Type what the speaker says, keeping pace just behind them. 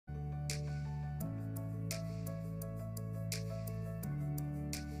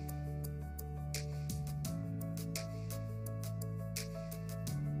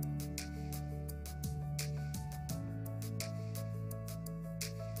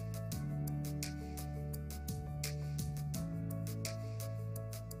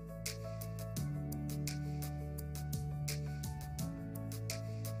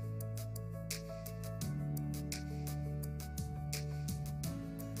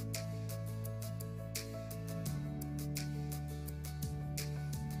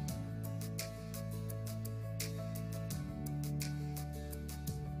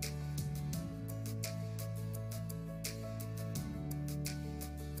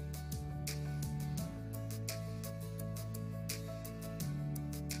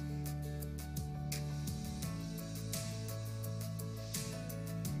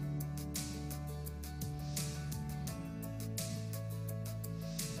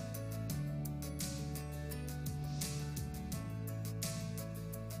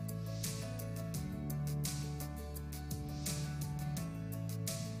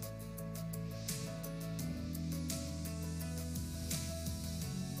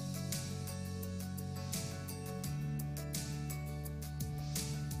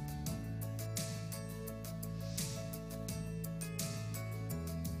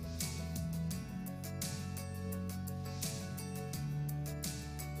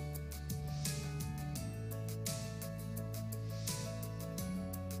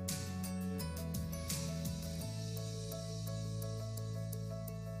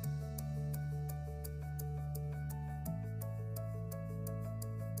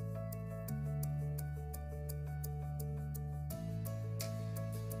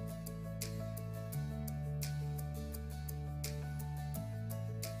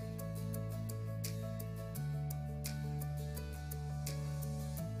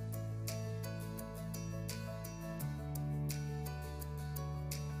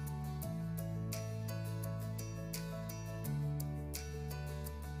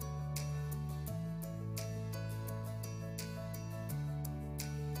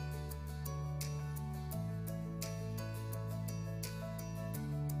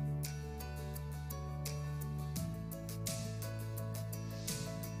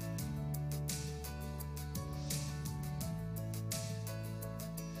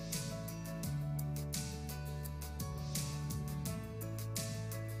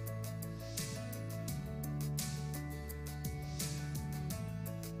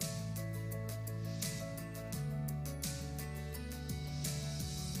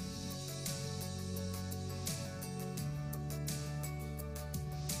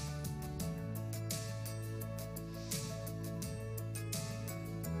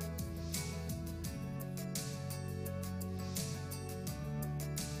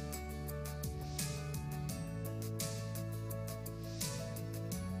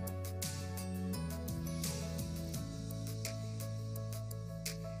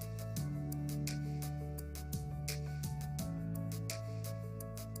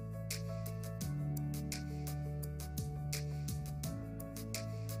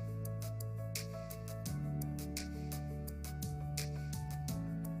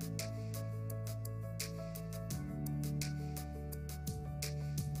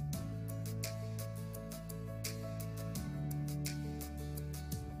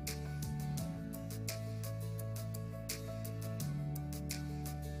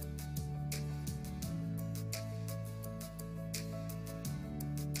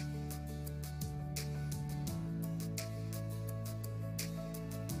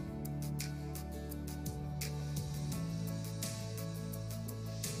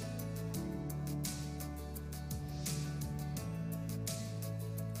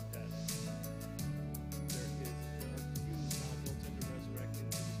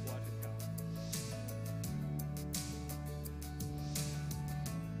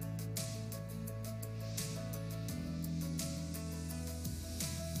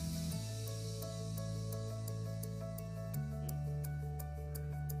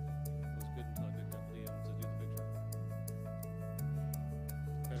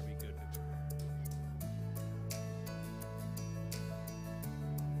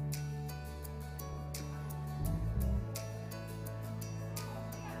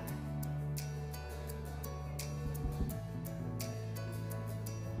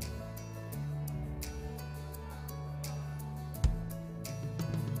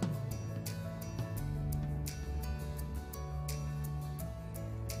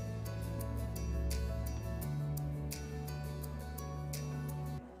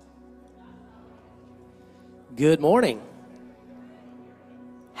Good morning.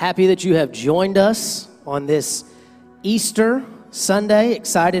 Happy that you have joined us on this Easter Sunday.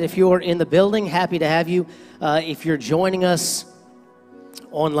 Excited if you're in the building. Happy to have you if you're joining us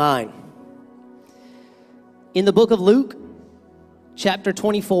online. In the book of Luke, chapter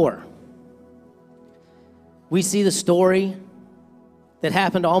 24, we see the story that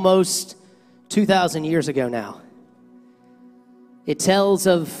happened almost 2,000 years ago now. It tells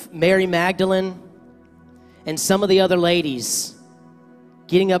of Mary Magdalene and some of the other ladies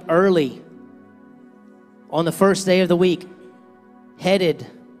getting up early on the first day of the week, headed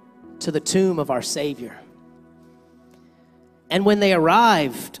to the tomb of our Savior. And when they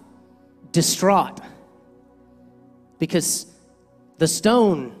arrived, distraught, because the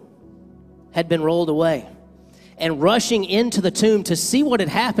stone had been rolled away, and rushing into the tomb to see what had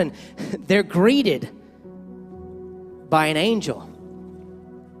happened, they're greeted by an angel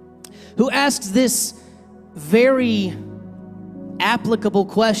who asks this very applicable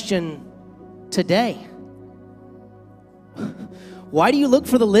question today. Why do you look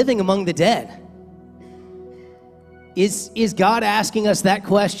for the living among the dead? Is God asking us that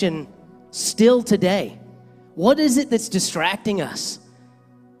question still today? What is it that's distracting us?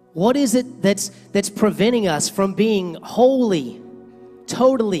 What is it that's preventing us from being wholly,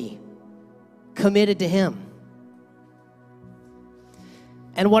 totally committed to Him?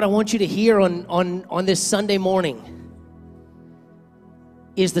 And what I want you to hear on this Sunday morning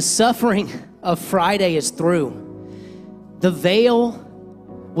is the suffering of Friday is through. The veil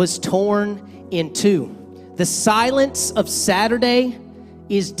was torn in two. The silence of Saturday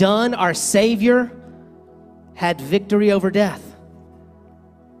is done. Our Savior had victory over death.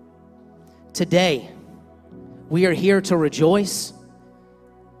 Today, we are here to rejoice.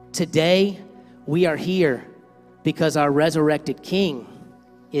 Today, we are here because our resurrected King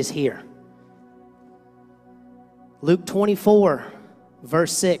is here. Luke 24,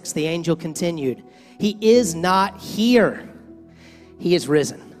 verse 6, the angel continued, "He is not here. He is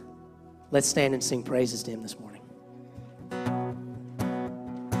risen." Let's stand and sing praises to Him this morning.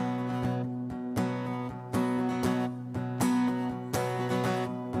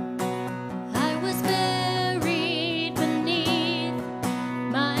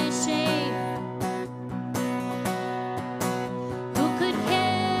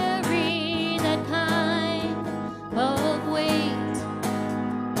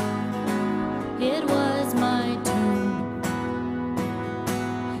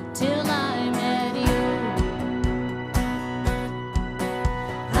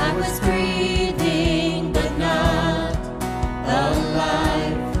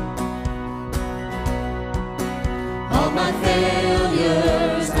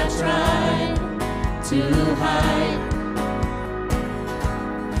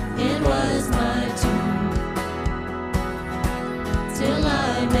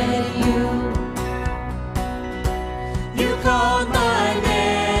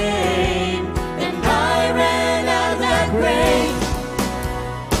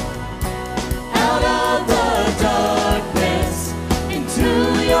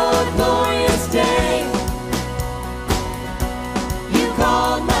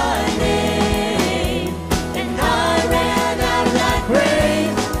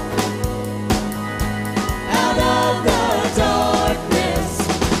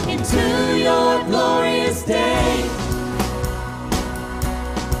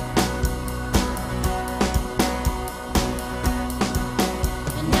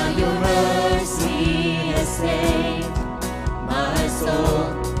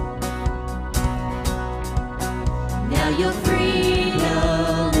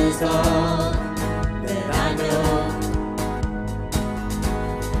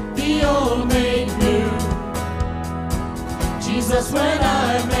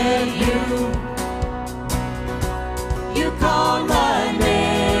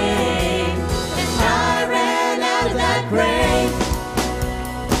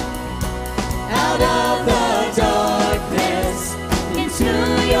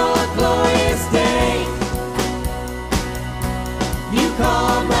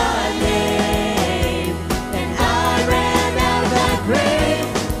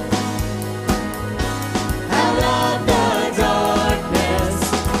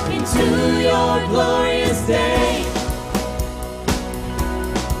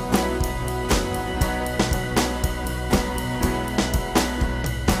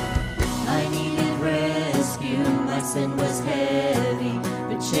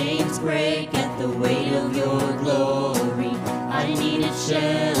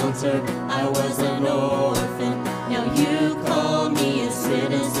 I was an orphan. Now you call me a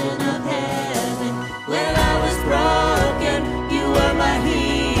citizen of heaven. Where I was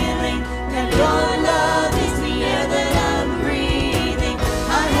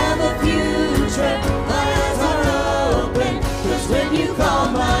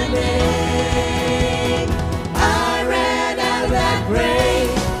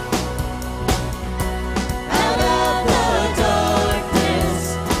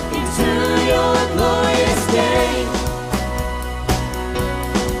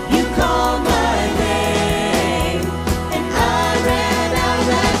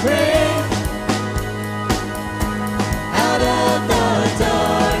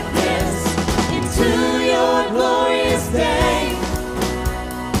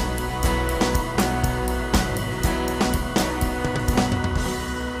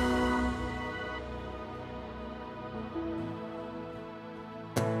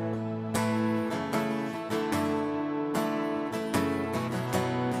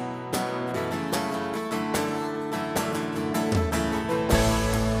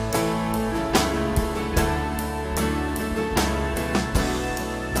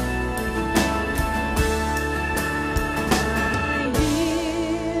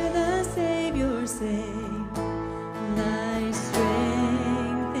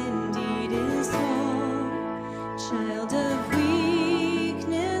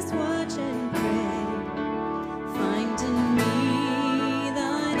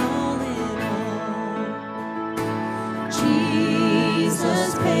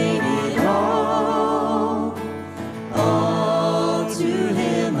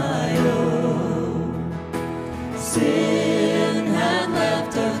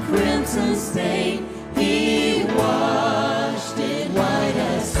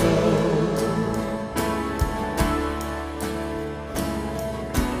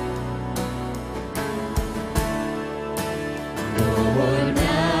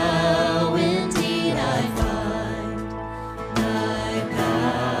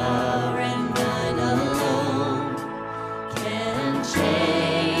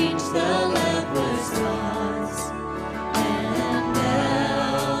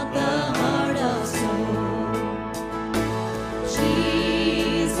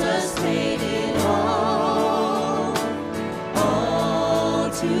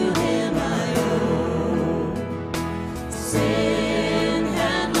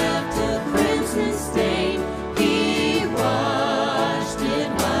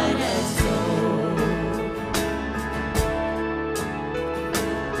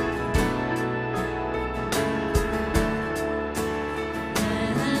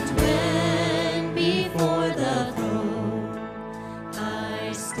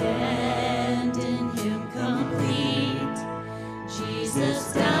stand in him complete.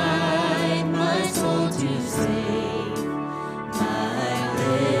 Jesus died my soul to save. My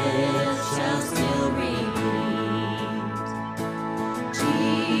lips shall still repeat.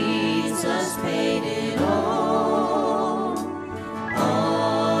 Jesus paid it all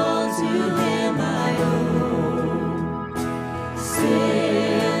to him I owe.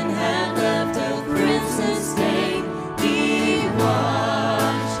 Sin had left a crimson stain, he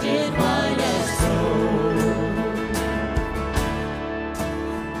washed it white as snow.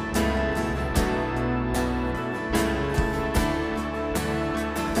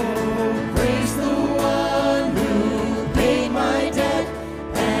 Oh, praise the one who paid my debt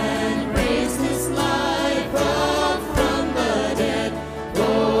and raised his life up from the dead.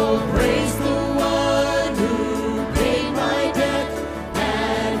 Oh, praise the one who paid my debt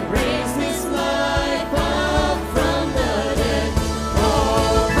and raised his life up from the dead.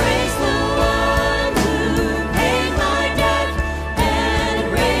 Oh, praise the one who paid my debt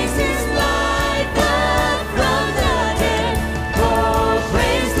and raised his life up from the dead. Oh,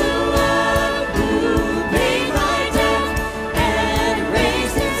 praise the one who paid my debt and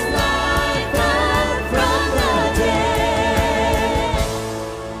raised his life up from the dead.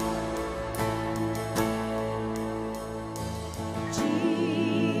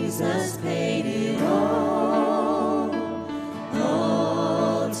 Jesus paid it all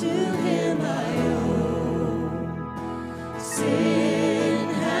to him I owe. Sin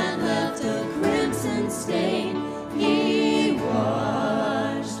had left a crimson stain, he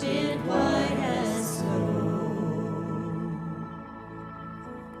washed it white as snow.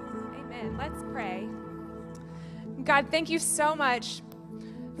 Amen. Let's pray. God, thank you so much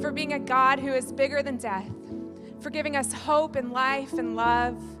for being a God who is bigger than death, for giving us hope and life and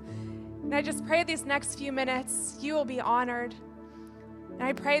love. And I just pray these next few minutes you will be honored. And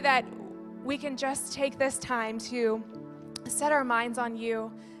I pray that we can just take this time to set our minds on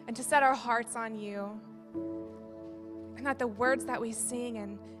you and to set our hearts on you. And that the words that we sing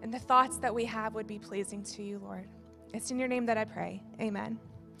and the thoughts that we have would be pleasing to you, Lord. It's in your name that I pray. Amen.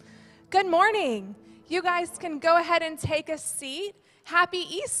 Good morning. You guys can go ahead and take a seat. Happy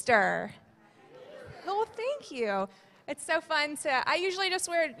Easter. Oh, thank you. It's so fun I usually just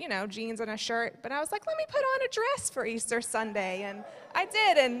wear, jeans and a shirt, but I was like, let me put on a dress for Easter Sunday, and I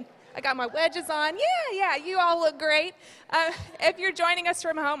did, and I got my wedges on. Yeah, you all look great. If you're joining us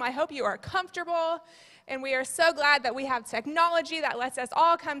from home, I hope you are comfortable, and we are so glad that we have technology that lets us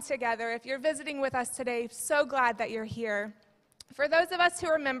all come together. If you're visiting with us today, so glad that you're here. For those of us who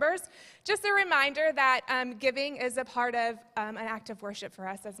are members, just a reminder that giving is a part of an act of worship for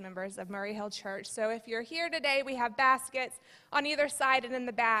us as members of Murray Hill Church. So if you're here today, we have baskets on either side and in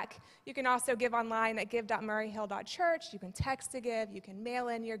the back. You can also give online at give.murrayhill.church. You can text to give. You can mail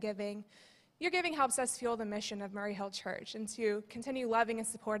in your giving. Your giving helps us fuel the mission of Murray Hill Church and to continue loving and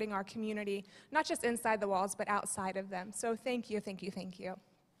supporting our community, not just inside the walls, but outside of them. So thank you, thank you, thank you.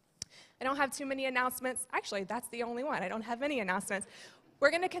 I don't have too many announcements. Actually, that's the only one. I don't have any announcements. We're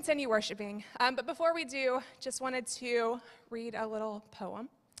going to continue worshiping. But before we do, just wanted to read a little poem.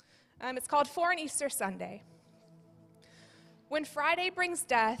 It's called For an Easter Sunday. When Friday brings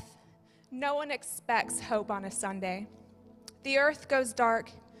death, no one expects hope on a Sunday. The earth goes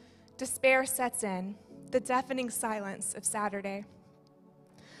dark, despair sets in, the deafening silence of Saturday.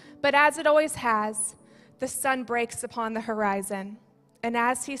 But as it always has, the sun breaks upon the horizon. And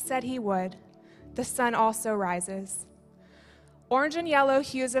as he said he would, the sun also rises. Orange and yellow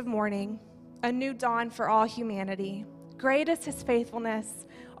hues of morning, a new dawn for all humanity. Great is his faithfulness,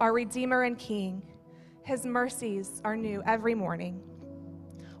 our Redeemer and King. His mercies are new every morning.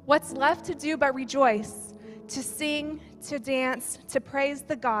 What's left to do but rejoice, to sing, to dance, to praise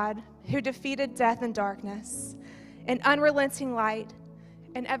the God who defeated death and darkness, an unrelenting light,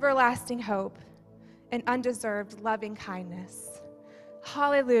 an everlasting hope, an undeserved loving kindness.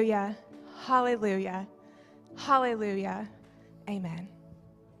 Hallelujah, hallelujah, hallelujah, amen.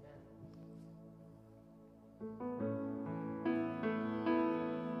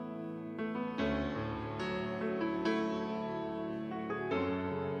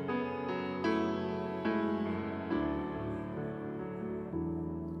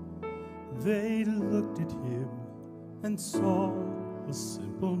 They looked at him and saw a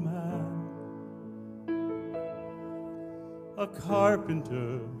simple man, a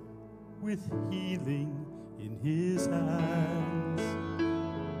carpenter with healing in his hands.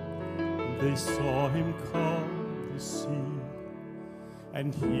 They saw him calm the sea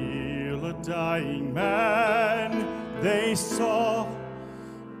and heal a dying man. They saw,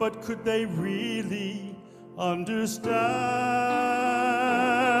 but could they really understand?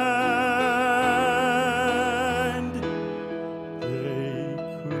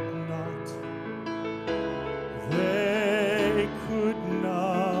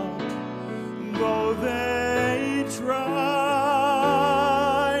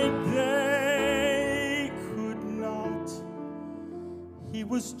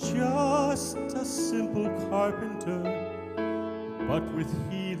 was just a simple carpenter, but with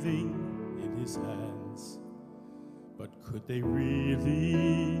healing in his hands. But could they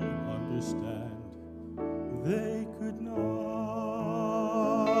really understand? They could not.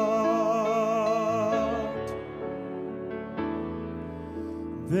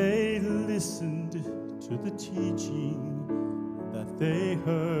 They listened to the teaching that they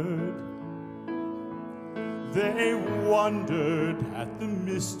heard. They wondered at the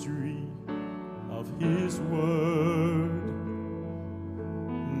mystery of his word.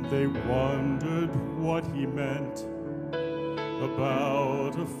 They wondered what he meant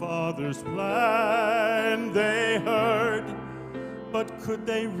about a father's plan. They heard, but could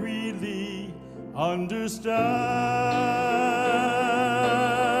they really understand?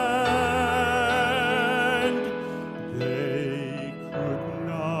 They could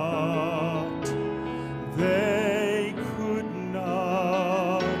not. They could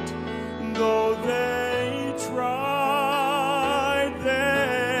not. Though they tried,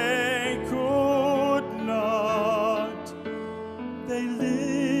 they could not. They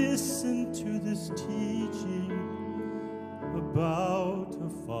listened to this teaching about a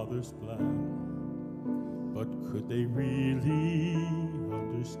father's plan. But could they really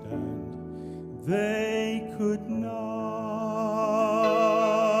understand? They could not.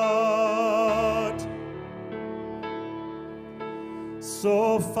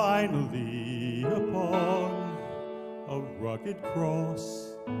 So finally, upon a rugged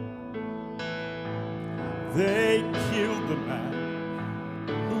cross, they killed the man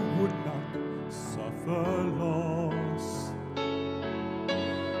who would not suffer loss.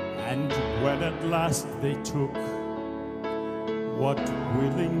 And when at last they took what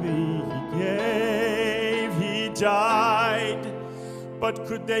willingly he gave, he died. But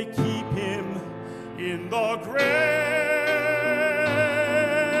could they keep him in the grave?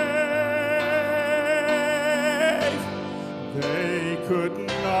 They could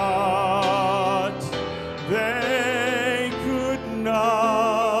not. They could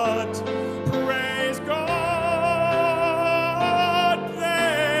not. Praise God,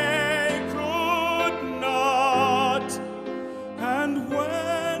 they could not. And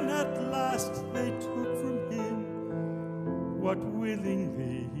when at last they took from him what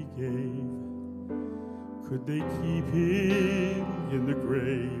willingly he gave, could they keep him in the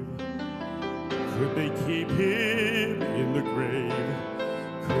grave? Could they keep him in the grave?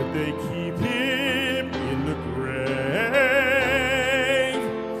 Could they keep him in the grave?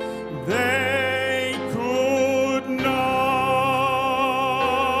 They could not.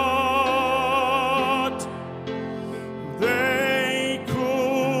 They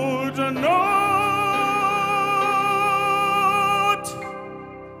could not.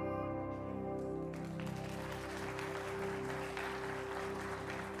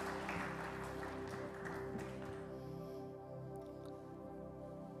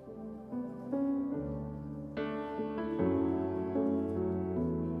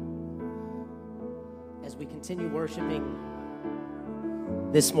 As we continue worshiping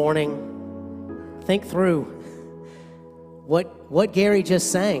this morning, think through what Gary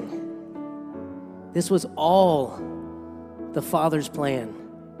just sang. This was all the Father's plan,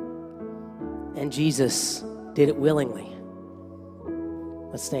 and Jesus did it willingly.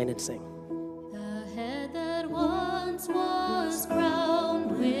 Let's stand and sing. The head that once was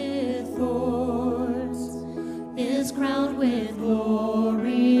crowned with thorns is crowned with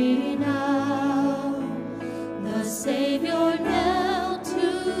glory now. The Savior knelt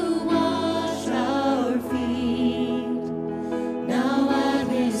to wash our feet. Now at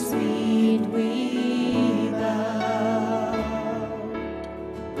his feet we bow.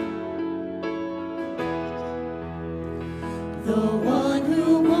 The one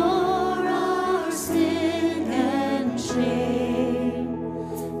who bore our sin and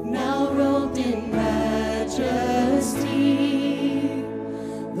shame, now robed in majesty,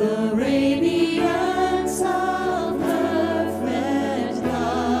 the radiance of perfect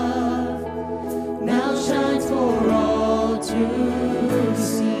love now shines for all to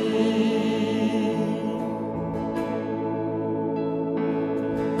see.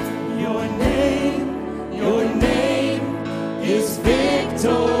 Your name is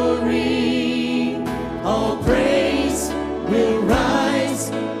victory. All praise will rise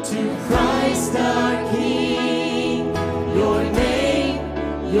to Christ our King.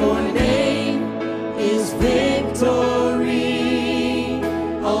 Your name is victory.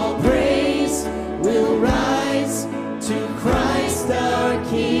 All praise will rise to Christ our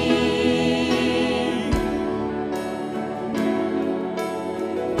King.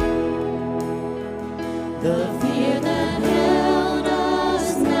 The fear that held us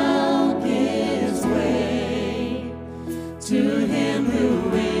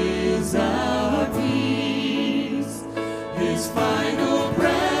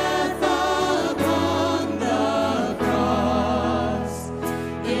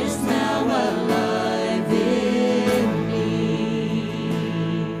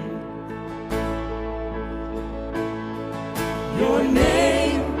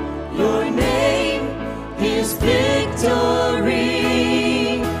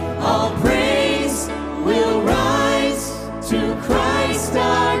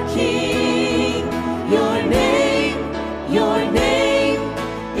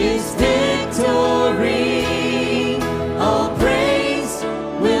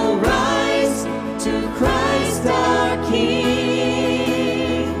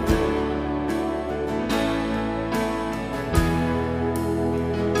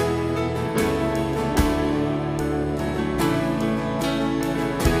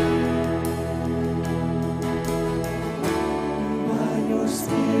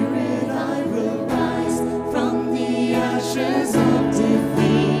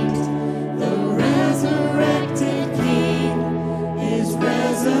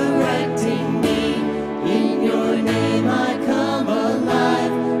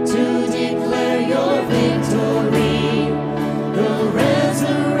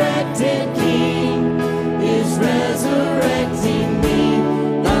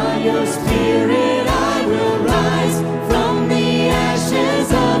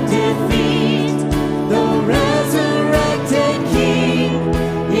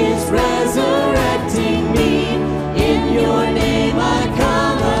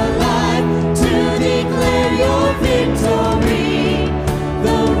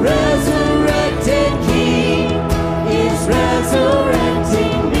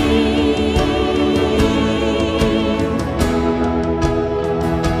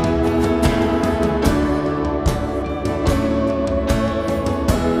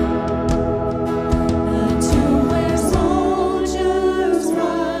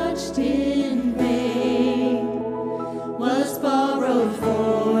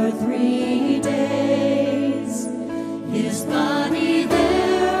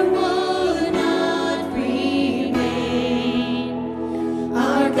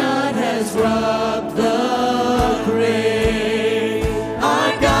has rubbed the grave.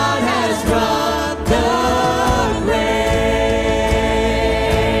 Our God has rubbed the grave.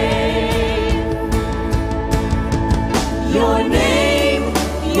 Your name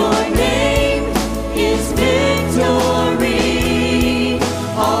is victory.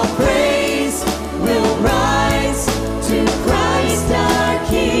 All praise will rise to Christ our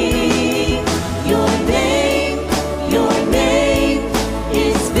King. Your name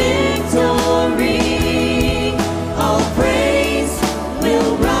is victory. All praise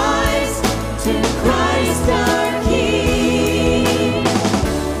will rise to Christ our King.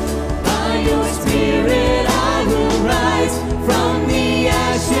 By your Spirit I will rise from the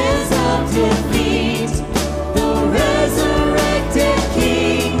ashes of defeat. The resurrected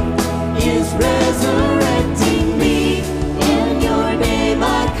King is resurrecting me. In your name I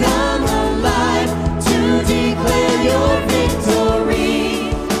come alive to declare your victory.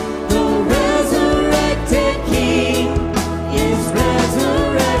 The resurrected King is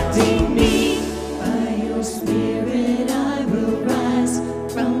resurrecting me. By your Spirit I will rise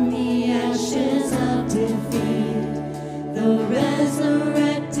from the ashes of defeat. The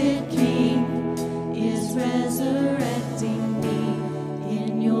resurrected King is resurrecting me.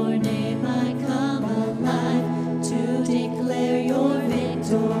 In your name I come alive to declare your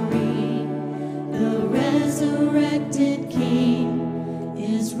victory. The resurrected King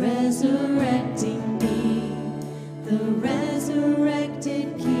is resurrecting me. The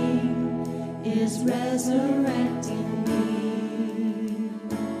resurrected King is resurrecting me.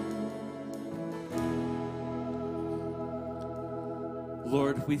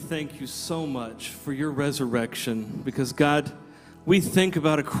 Lord, we thank you so much for your resurrection because, God, we think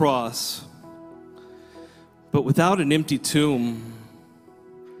about a cross, but without an empty tomb,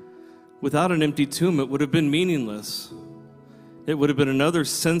 it would have been meaningless. It would have been another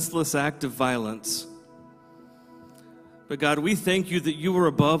senseless act of violence. But God, we thank you that you are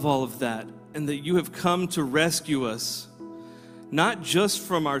above all of that and that you have come to rescue us, not just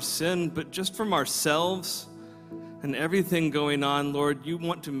from our sin, but just from ourselves and everything going on. Lord, you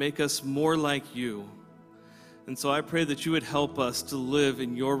want to make us more like you. And so I pray that you would help us to live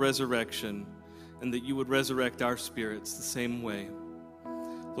in your resurrection and that you would resurrect our spirits the same way.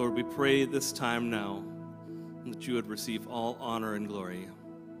 Lord, we pray this time now that you would receive all honor and glory.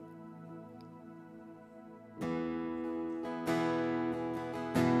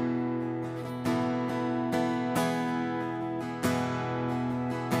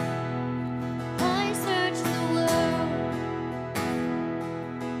 I searched the world,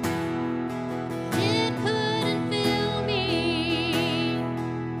 it couldn't fill me.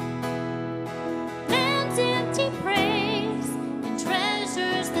 Man's empty praise and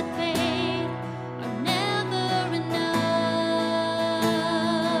treasures that fade are never enough.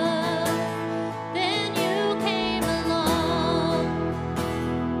 Then you came along,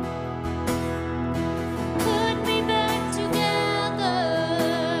 put me back together.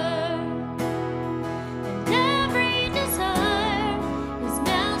 And every desire is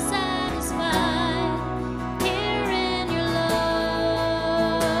now satisfied here in your love.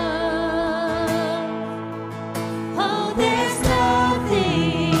 Oh, there's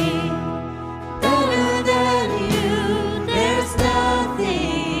nothing better than you. There's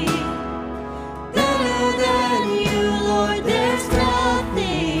nothing better than you, Lord. There's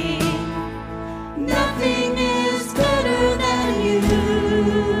nothing. Nothing is better than you.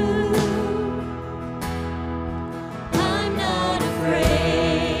 I'm not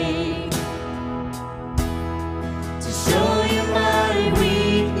afraid to show you my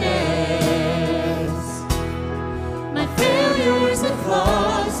weakness, my failures and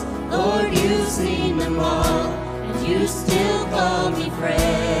flaws. Lord, you've seen them all, and you still call me friend.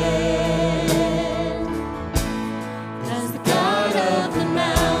 As the God of the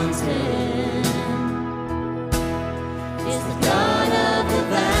mountain is the God of the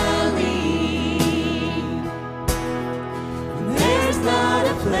valley, and there's not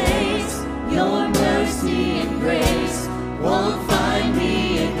a place your mercy and grace won't find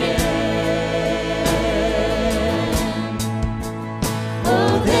me again.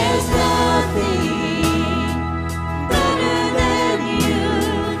 Oh, there's nothing better than you.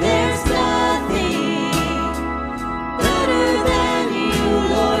 There's nothing better than you,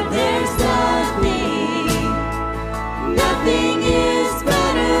 Lord. There's nothing. Nothing is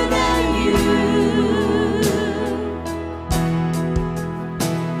better than you.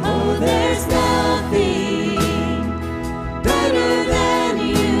 Oh, there's nothing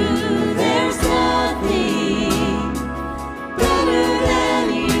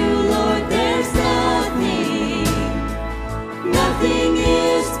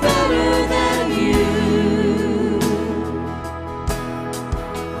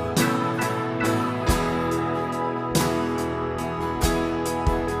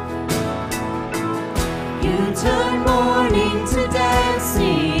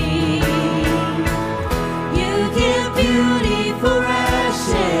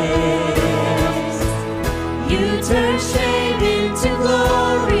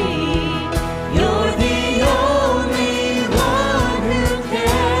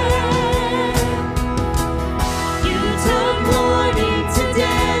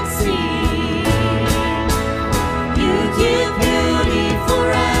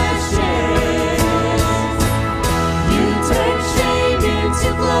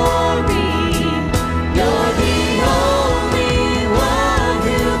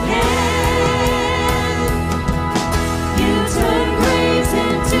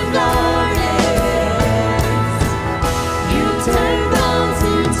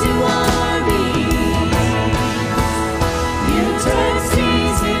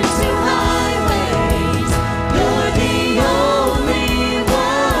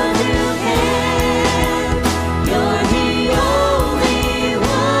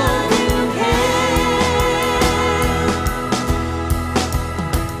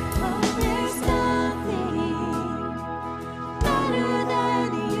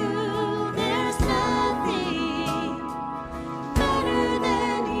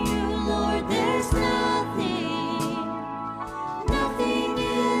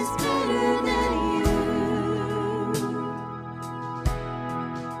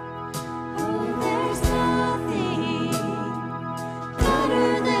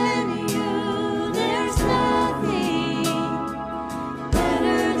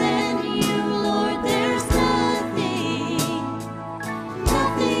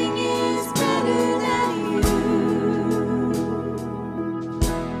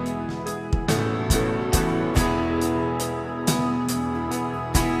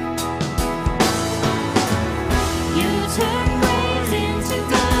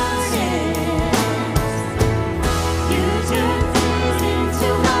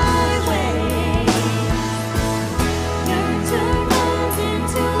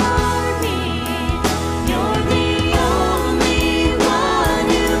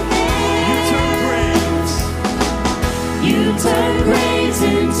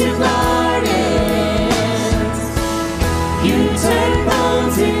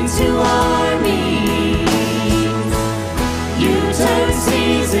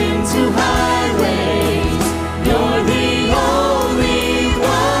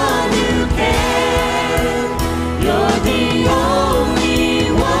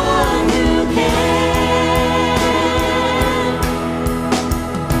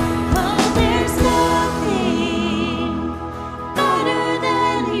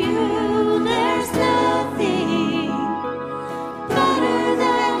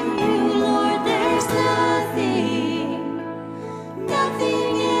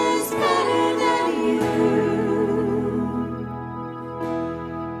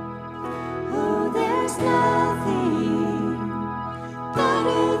nothing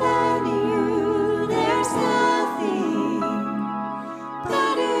better than you. There's nothing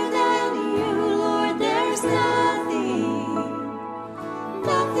better than you, Lord. There's nothing.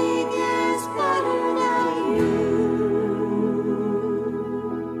 Nothing is better than you.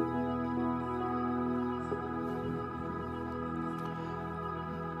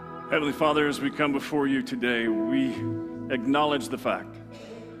 Heavenly Father, as we come before you today, we acknowledge the fact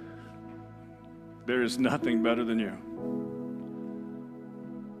there is nothing better than you.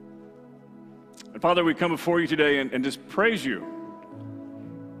 And Father, we come before you today and just praise you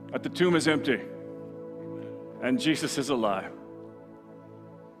that the tomb is empty and Jesus is alive.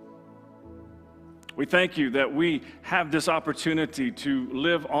 We thank you that we have this opportunity to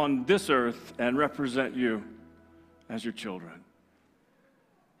live on this earth and represent you as your children.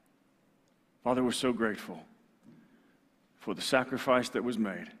 Father, we're so grateful for the sacrifice that was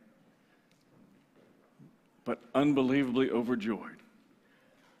made, but unbelievably overjoyed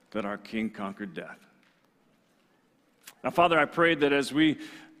that our King conquered death. Now, Father, I pray that as we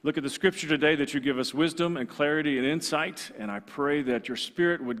look at the scripture today, that you give us wisdom and clarity and insight, and I pray that your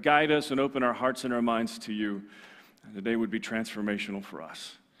Spirit would guide us and open our hearts and our minds to you, and today would be transformational for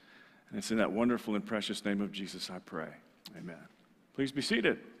us. And it's in that wonderful and precious name of Jesus I pray. Amen. Please be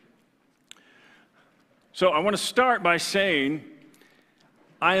seated. So I want to start by saying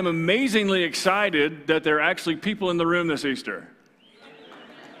I am amazingly excited that there are actually people in the room this Easter.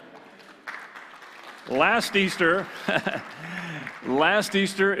 Last Easter,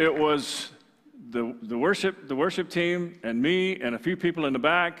 it was the worship team and me and a few people in the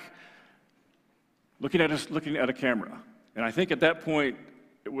back looking at a camera. And I think at that point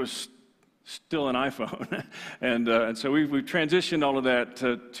it was still an iPhone, and so we've transitioned all of that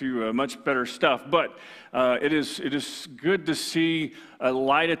to much better stuff. But it is good to see a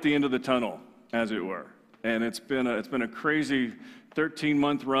light at the end of the tunnel, as it were. And it's been a crazy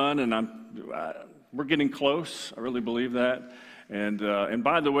 13-month run, and we're getting close. I really believe that. And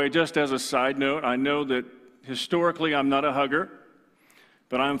by the way, just as a side note, I know that historically I'm not a hugger,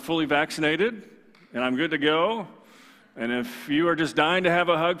 but I'm fully vaccinated and I'm good to go. And if you are just dying to have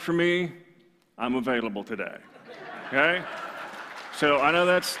a hug from me, I'm available today, okay? So I know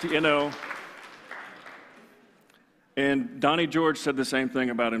that's, and Donnie George said the same thing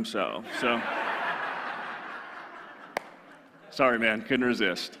about himself, so. Sorry, man, couldn't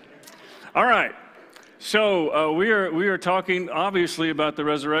resist. All right, so we are talking obviously about the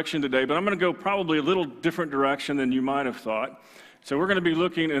resurrection today, but I'm gonna go probably a little different direction than you might have thought. So we're gonna be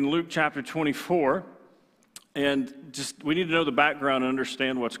looking in Luke chapter 24. And just, we need to know the background and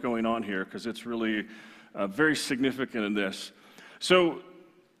understand what's going on here, because it's really very significant in this. So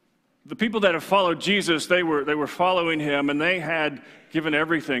the people that have followed Jesus, they were following him, and they had given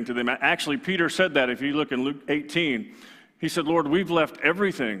everything to them. Actually, Peter said that. If you look in Luke 18, he said, Lord, we've left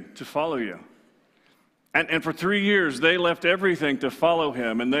everything to follow you. And for 3 years, they left everything to follow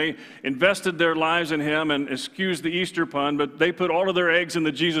him, and they invested their lives in him, and excuse the Easter pun, but they put all of their eggs in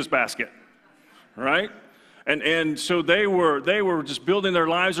the Jesus basket, right? And so they were just building their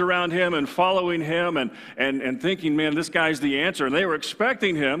lives around him and following him and thinking, man, this guy's the answer. And they were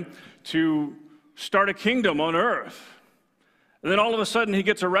expecting him to start a kingdom on earth. And then all of a sudden he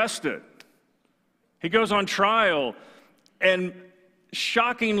gets arrested. He goes on trial, and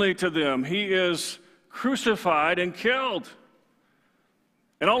shockingly to them, he is crucified and killed.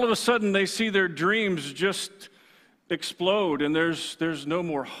 And all of a sudden they see their dreams just explode, and there's no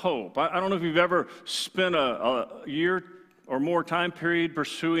more hope. I don't know if you've ever spent a year or more time period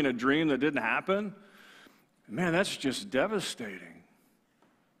pursuing a dream that didn't happen. Man, that's just devastating.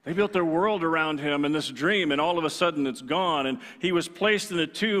 They built their world around him and this dream, and all of a sudden it's gone, and he was placed in a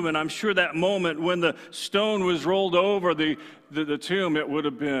tomb, and I'm sure that moment when the stone was rolled over the tomb, it would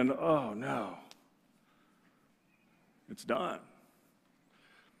have been, oh no, it's done.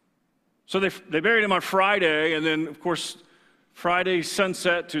 So they buried him on Friday, and then, of course, Friday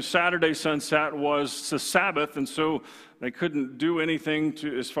sunset to Saturday sunset was the Sabbath, and so they couldn't do anything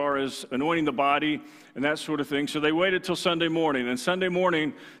as far as anointing the body and that sort of thing. So they waited till Sunday morning, and Sunday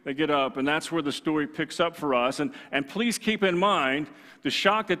morning they get up, and that's where the story picks up for us. And please keep in mind the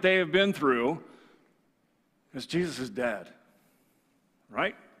shock that they have been through, as Jesus is dead,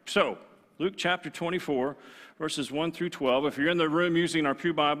 right? So Luke chapter 24, verses 1 through 12. If you're in the room using our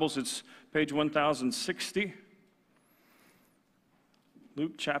pew Bibles, it's page 1060.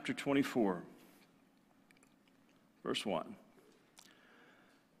 Luke chapter 24, verse 1.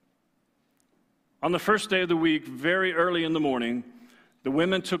 On the first day of the week, very early in the morning, the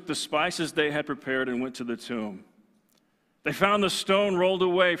women took the spices they had prepared and went to the tomb. They found the stone rolled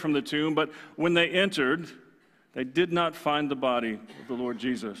away from the tomb, but when they entered, they did not find the body of the Lord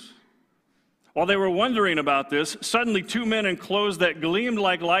Jesus. While they were wondering about this, suddenly 2 men in clothes that gleamed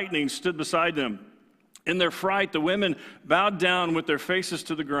like lightning stood beside them. In their fright, the women bowed down with their faces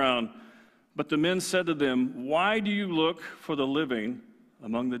to the ground. But the men said to them, "Why do you look for the living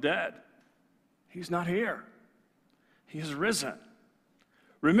among the dead? He's not here. He has risen.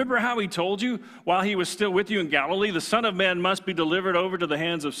 Remember how he told you while he was still with you in Galilee, the Son of Man must be delivered over to the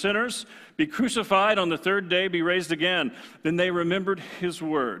hands of sinners, be crucified, on the third day be raised again." Then they remembered his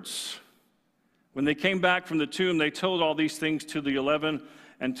words. When they came back from the tomb, they told all these things to the 11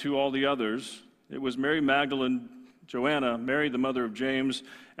 and to all the others. It was Mary Magdalene, Joanna, Mary the mother of James,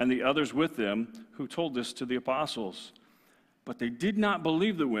 and the others with them who told this to the apostles. But they did not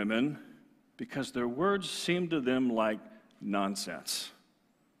believe the women because their words seemed to them like nonsense.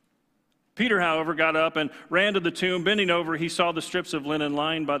 Peter, however, got up and ran to the tomb. Bending over, he saw the strips of linen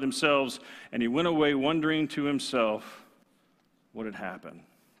lying by themselves, and he went away wondering to himself what had happened.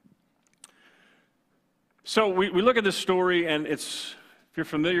 So we look at this story, and if you're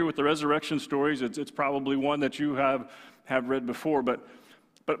familiar with the resurrection stories, it's probably one that you have read before. But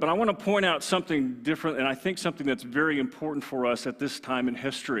I want to point out something different, and I think something that's very important for us at this time in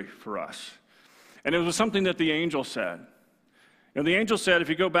history for us. And it was something that the angel said. And the angel said, if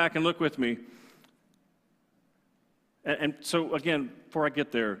you go back and look with me, and so again, before I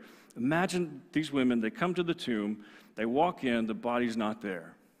get there, imagine these women, they come to the tomb, they walk in, the body's not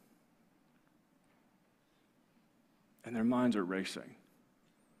there. And their minds are racing.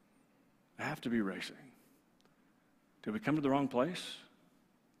 They have to be racing. Did we come to the wrong place?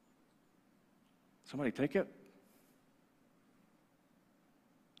 Somebody take it?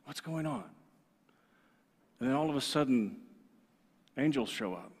 What's going on? And then all of a sudden, angels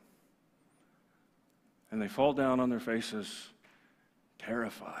show up. And they fall down on their faces,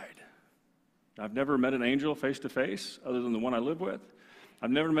 terrified. I've never met an angel face to face, other than the one I live with.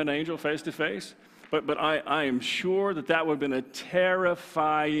 I've never met an angel face to face. But I am sure that would have been a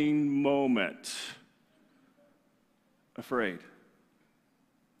terrifying moment. Afraid.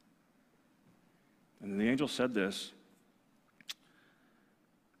 And the angel said this,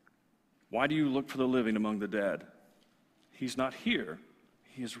 "Why do you look for the living among the dead? He's not here.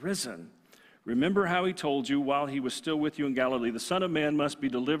 He is risen. Remember how he told you while he was still with you in Galilee, the Son of Man must be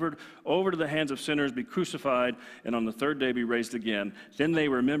delivered over to the hands of sinners, be crucified, and on the third day be raised again." Then they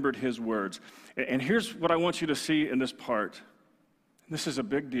remembered his words. And here's what I want you to see in this part. This is a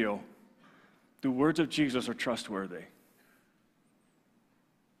big deal. The words of Jesus are trustworthy.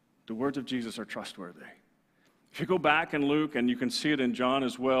 The words of Jesus are trustworthy. If you go back in Luke, and you can see it in John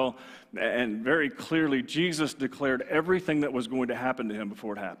as well, and very clearly, Jesus declared everything that was going to happen to him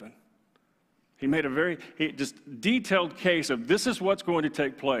before it happened. He made a very just detailed case of this is what's going to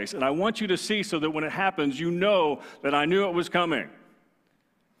take place. And I want you to see so that when it happens, you know that I knew it was coming.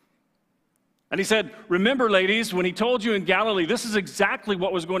 And he said, remember, ladies, when he told you in Galilee, this is exactly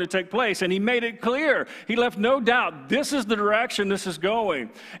what was going to take place. And he made it clear. He left no doubt. This is the direction this is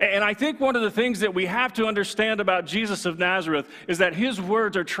going. And I think one of the things that we have to understand about Jesus of Nazareth is that his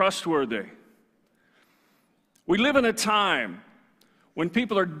words are trustworthy. We live in a time when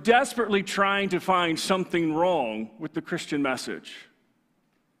people are desperately trying to find something wrong with the Christian message.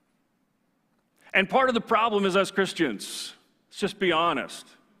 And part of the problem is us Christians. Let's just be honest.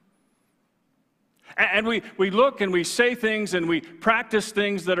 And we look and we say things and we practice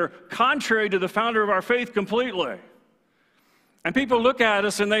things that are contrary to the founder of our faith completely. And people look at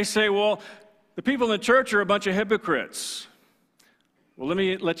us and they say, well, the people in the church are a bunch of hypocrites. Well, let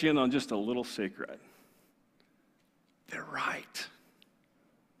me let you in on just a little secret. They're right.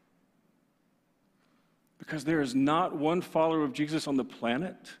 Because there is not one follower of Jesus on the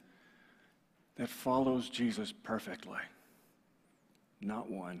planet that follows Jesus perfectly. Not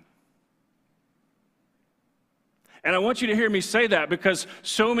one. And I want you to hear me say that because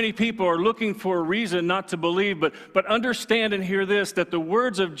so many people are looking for a reason not to believe, but understand and hear this, that the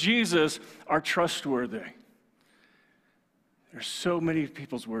words of Jesus are trustworthy. There's so many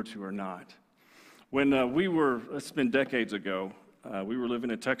people's words who are not. When it's been decades ago, we were living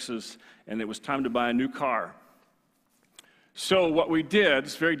in Texas, and it was time to buy a new car. So what we did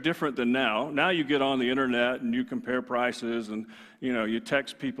is very different than now. Now you get on the internet and you compare prices and, you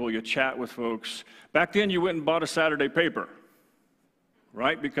text people, you chat with folks. Back then you went and bought a Saturday paper,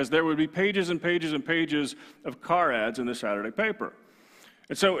 right? Because there would be pages and pages and pages of car ads in the Saturday paper.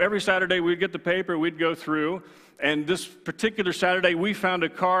 And so every Saturday we'd get the paper, we'd go through, and this particular Saturday we found a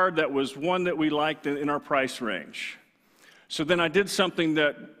car that was one that we liked in our price range. So then I did something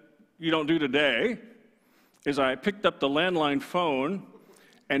that you don't do today. is I picked up the landline phone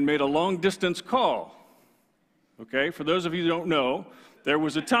and made a long-distance call. Okay, for those of you who don't know, there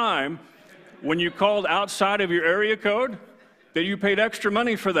was a time when you called outside of your area code that you paid extra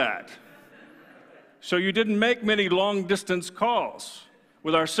money for that. So you didn't make many long-distance calls.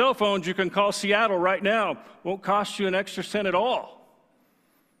 With our cell phones, you can call Seattle right now. Won't cost you an extra cent at all.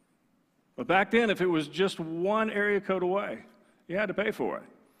 But back then, if it was just one area code away, you had to pay for it.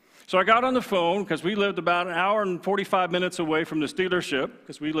 So I got on the phone, because we lived about an hour and 45 minutes away from this dealership,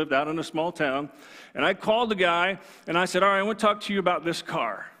 because we lived out in a small town. And I called the guy, and I said, all right, I want to talk to you about this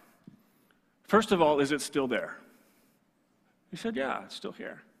car. First of all, is it still there? He said, yeah, it's still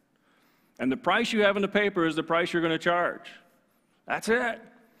here. And the price you have in the paper is the price you're going to charge. That's it.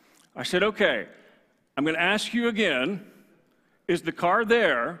 I said, okay, I'm going to ask you again, is the car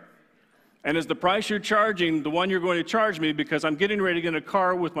there? And is the price you're charging the one you're going to charge me, because I'm getting ready to get in a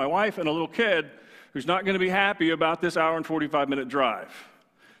car with my wife and a little kid who's not going to be happy about this hour and 45-minute drive.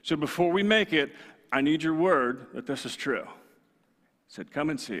 So before we make it, I need your word that this is true. I said,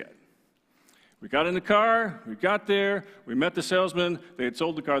 come and see it. We got in the car, we got there, we met the salesman. They had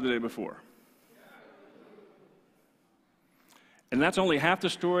sold the car the day before. And that's only half the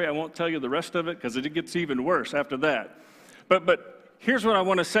story. I won't tell you the rest of it, because it gets even worse after that. But here's what I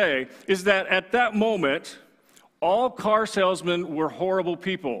want to say, is that at that moment, all car salesmen were horrible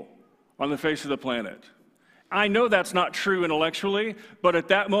people on the face of the planet. I know that's not true intellectually, but at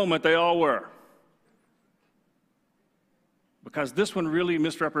that moment, they all were. Because this one really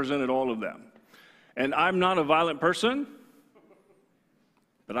misrepresented all of them. And I'm not a violent person,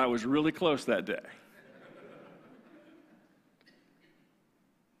 but I was really close that day.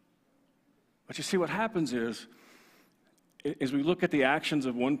 But you see, what happens is we look at the actions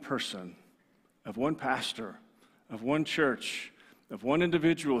of one person, of one pastor, of one church, of one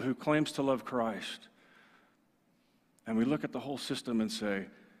individual who claims to love Christ, and we look at the whole system and say,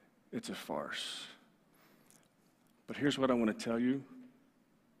 it's a farce. But here's what I want to tell you.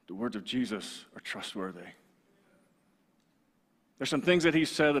 The words of Jesus are trustworthy. There's some things that he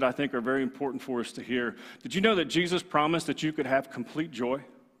said that I think are very important for us to hear. Did you know that Jesus promised that you could have complete joy?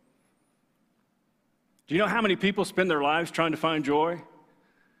 Do you know how many people spend their lives trying to find joy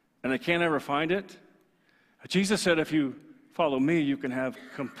and they can't ever find it? Jesus said, if you follow me, you can have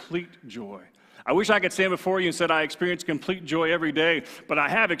complete joy. I wish I could stand before you and said I experience complete joy every day, but I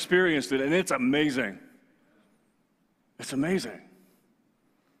have experienced it, and it's amazing. It's amazing.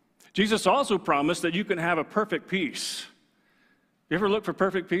 Jesus also promised that you can have a perfect peace. You ever look for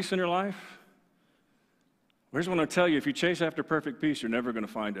perfect peace in your life? Here's what I tell you, if you chase after perfect peace, you're never going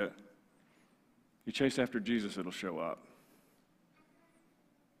to find it. You chase after Jesus, it'll show up.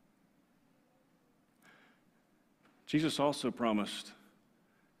 Jesus also promised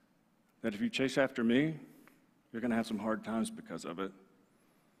that if you chase after me, you're going to have some hard times because of it.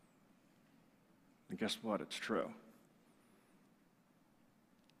 And guess what? It's true.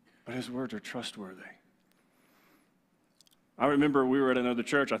 But his words are trustworthy. I remember we were at another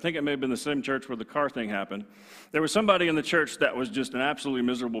church. I think it may have been the same church where the car thing happened. There was somebody in the church that was just an absolutely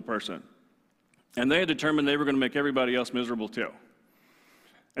miserable person. And they had determined they were going to make everybody else miserable too.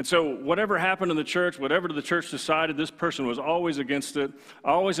 And so whatever happened in the church, whatever the church decided, this person was always against it,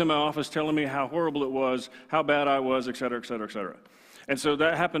 always in my office telling me how horrible it was, how bad I was, et cetera, et cetera, et cetera. And so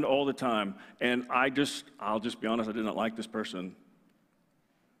that happened all the time. And I'll just be honest, I did not like this person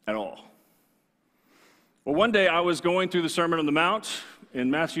at all. Well, one day I was going through the Sermon on the Mount in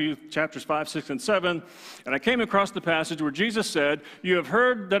Matthew chapters 5, 6, and 7, and I came across the passage where Jesus said, you have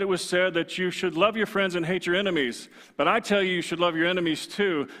heard that it was said that you should love your friends and hate your enemies, but I tell you, you should love your enemies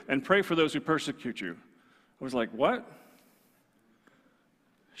too and pray for those who persecute you. I was like, what?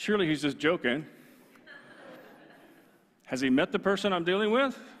 Surely he's just joking. Has he met the person I'm dealing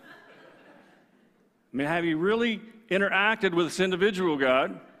with? I mean, have you really interacted with this individual,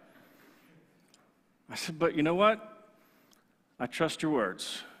 God? I said, but you know what? I trust your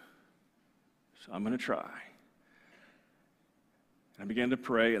words, so I'm going to try. I began to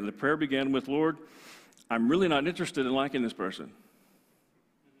pray, and the prayer began with, Lord, I'm really not interested in liking this person.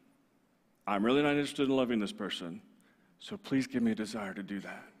 I'm really not interested in loving this person, so please give me a desire to do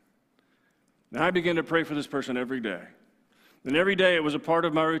that. And I began to pray for this person every day. And every day it was a part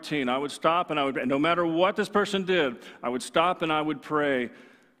of my routine. I would stop, and no matter what this person did, I would stop and I would pray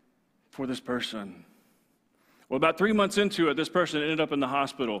for this person. Well, about 3 months into it, this person ended up in the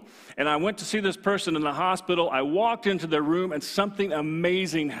hospital. And I went to see this person in the hospital. I walked into their room, and something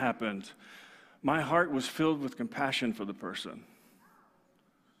amazing happened. My heart was filled with compassion for the person.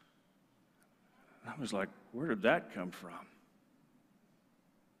 I was like, where did that come from?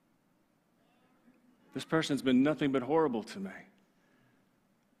 This person's been nothing but horrible to me,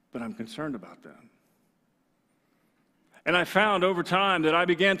 but I'm concerned about them. And I found over time that I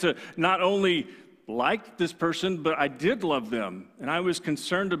began to not only like this person, but I did love them, and I was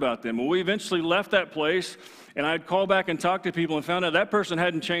concerned about them. Well, we eventually left that place, and I'd call back and talk to people and found out that person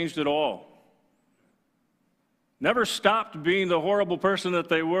hadn't changed at all. Never stopped being the horrible person that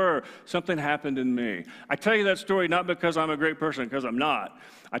they were. Something happened in me. I tell you that story not because I'm a great person, because I'm not.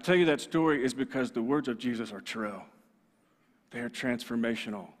 I tell you that story is because the words of Jesus are true. They are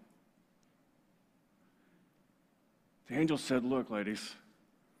transformational. The angel said, look, ladies,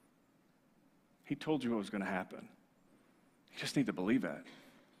 he told you what was going to happen. You just need to believe that.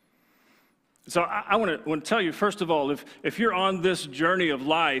 So I want to tell you, first of all, if you're on this journey of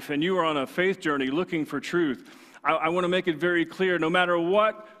life and you are on a faith journey looking for truth, I want to make it very clear, no matter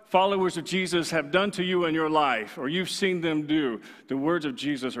what followers of Jesus have done to you in your life or you've seen them do, the words of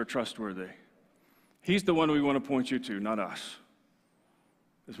Jesus are trustworthy. He's the one we want to point you to, not us.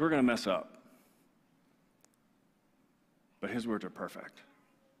 Because we're going to mess up. But his words are perfect.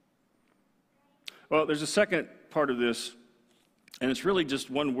 Well, there's a second part of this, and it's really just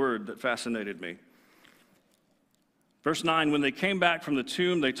one word that fascinated me. Verse 9, when they came back from the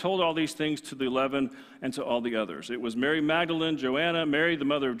tomb, they told all these things to the 11 and to all the others. It was Mary Magdalene, Joanna, Mary the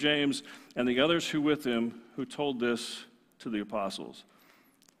mother of James, and the others who with him who told this to the apostles.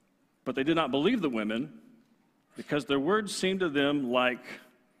 But they did not believe the women because their words seemed to them like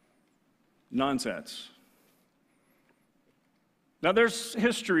nonsense. Now, there's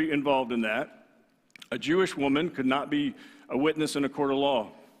history involved in that. A Jewish woman could not be a witness in a court of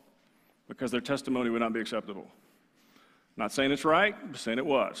law because their testimony would not be acceptable. Not saying it's right, but saying it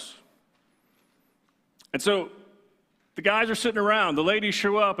was. And so the guys are sitting around. The ladies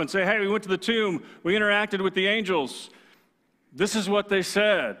show up and say, hey, we went to the tomb. We interacted with the angels. This is what they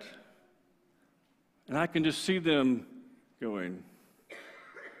said. And I can just see them going,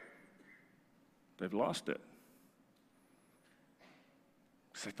 they've lost it.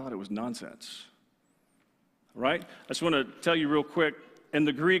 Because they thought it was nonsense. Right? I just want to tell you real quick. In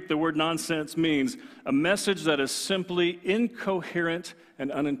the Greek, the word nonsense means a message that is simply incoherent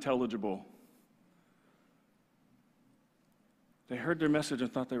and unintelligible. They heard their message and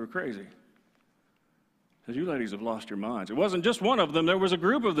thought they were crazy. Says, you ladies have lost your minds. It wasn't just one of them, there was a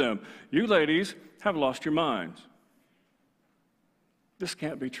group of them. You ladies have lost your minds. This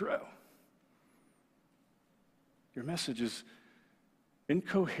can't be true. Your message is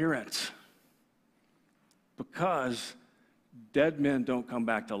incoherent because dead men don't come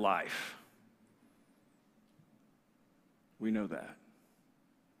back to life. We know that.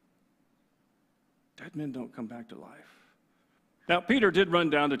 Dead men don't come back to life. Now, Peter did run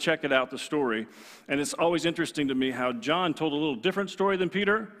down to check it out, the story, and it's always interesting to me how John told a little different story than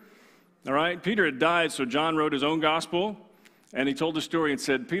Peter. All right? Peter had died, so John wrote his own gospel, and he told the story and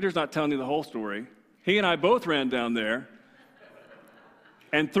said, Peter's not telling you the whole story. He and I both ran down there,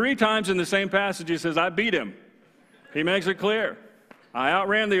 and 3 times in the same passage he says, I beat him. He makes it clear. I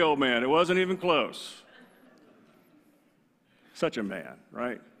outran the old man. It wasn't even close. Such a man,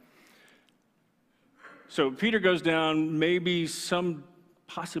 right? So Peter goes down, maybe some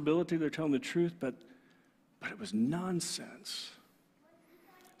possibility they're telling the truth, but it was nonsense.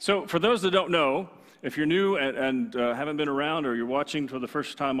 So for those that don't know, if you're new and haven't been around or you're watching for the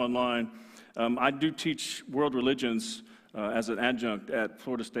first time online, I do teach world religions as an adjunct at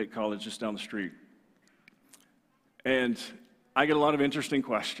Florida State College just down the street. And I get a lot of interesting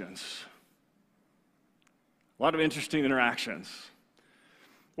questions, a lot of interesting interactions.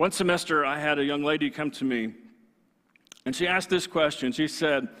 One semester, I had a young lady come to me, and she asked this question. She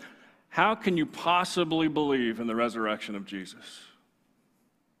said, how can you possibly believe in the resurrection of Jesus?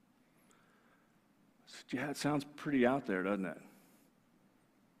 I said, yeah, it sounds pretty out there, doesn't it?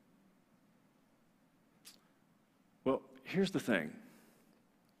 Well, here's the thing.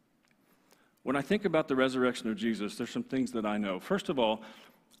 When I think about the resurrection of Jesus, there's some things that I know. First of all,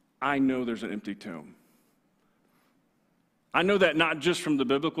 I know there's an empty tomb. I know that not just from the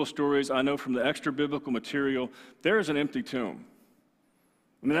biblical stories, I know from the extra biblical material, there is an empty tomb.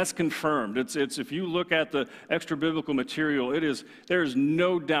 I mean, that's confirmed. It's if you look at the extra biblical material, there is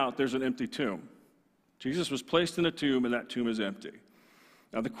no doubt there's an empty tomb. Jesus was placed in a tomb, and that tomb is empty.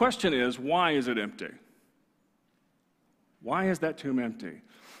 Now, the question is, why is it empty? Why is that tomb empty?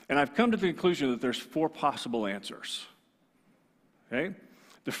 And I've come to the conclusion that there's 4 possible answers. Okay?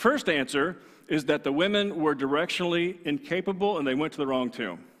 The first answer is that the women were directionally incapable and they went to the wrong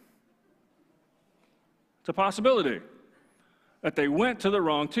tomb. It's a possibility that they went to the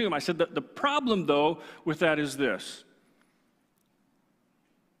wrong tomb. I said that the problem, though, with that is this.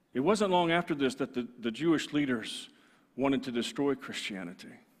 It wasn't long after this that the Jewish leaders wanted to destroy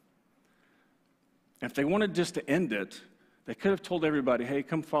Christianity. If they wanted just to end it, they could have told everybody, hey,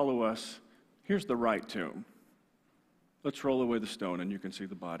 come follow us. Here's the right tomb. Let's roll away the stone and you can see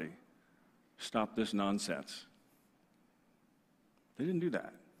the body. Stop this nonsense. They didn't do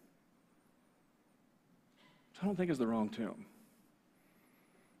that. So I don't think it's the wrong tomb.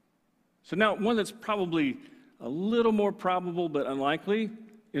 So now, one that's probably a little more probable but unlikely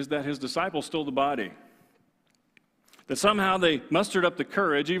is that his disciples stole the body. That somehow they mustered up the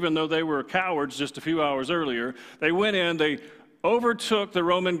courage, even though they were cowards just a few hours earlier. They went in, they overtook the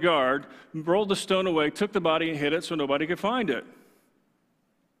Roman guard, rolled the stone away, took the body and hid it so nobody could find it.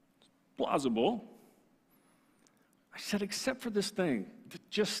 Plausible. I said, except for this thing that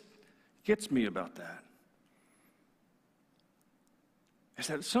just gets me about that. Is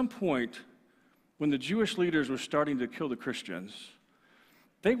that at some point, when the Jewish leaders were starting to kill the Christians,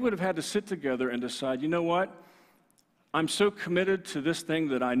 they would have had to sit together and decide, you know what? I'm so committed to this thing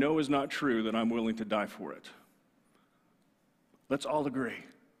that I know is not true that I'm willing to die for it. Let's all agree.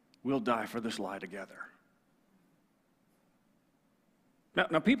 We'll die for this lie together.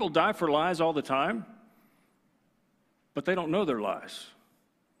 Now people die for lies all the time, but they don't know their lies.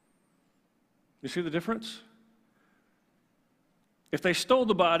 You see the difference? If they stole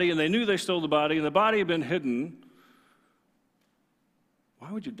the body and they knew they stole the body and the body had been hidden,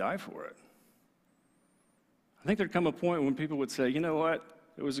 why would you die for it? I think there'd come a point when people would say, you know what,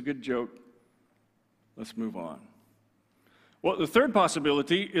 it was a good joke, let's move on. Well, the third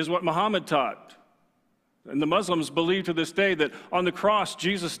possibility is what Muhammad taught. And the Muslims believe to this day that on the cross,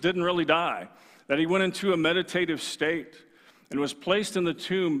 Jesus didn't really die, that he went into a meditative state and was placed in the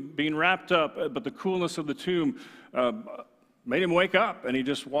tomb, being wrapped up, but the coolness of the tomb made him wake up, and he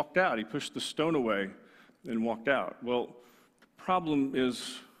just walked out. He pushed the stone away and walked out. Well, the problem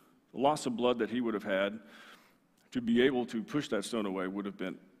is the loss of blood that he would have had to be able to push that stone away would have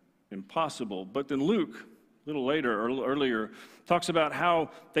been impossible. But then Luke, a little later, or a little earlier, talks about how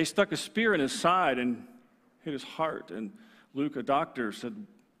they stuck a spear in his side and hit his heart. And Luke, a doctor, said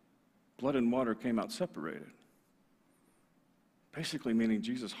blood and water came out separated. Basically meaning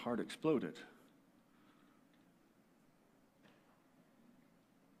Jesus' heart exploded.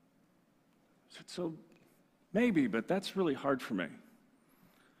 So maybe, but that's really hard for me.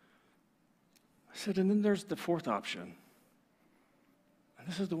 I said, and then there's the fourth option. And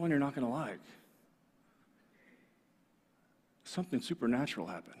this is the one you're not going to like. Something supernatural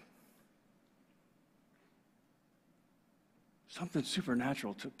happened. Something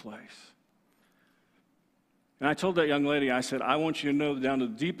supernatural took place. And I told that young lady, I said, I want you to know down to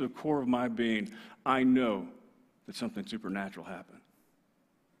the deep core of my being, I know that something supernatural happened.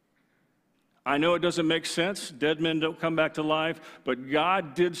 I know it doesn't make sense. Dead men don't come back to life, but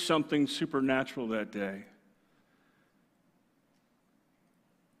God did something supernatural that day.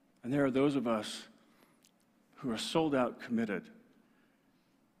 And there are those of us who are sold out, committed,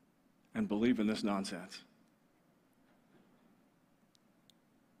 and believe in this nonsense.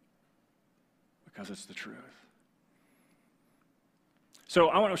 Because it's the truth. So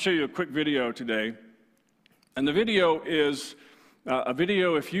I want to show you a quick video today. And the video is a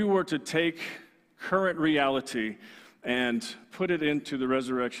video if you were to take current reality and put it into the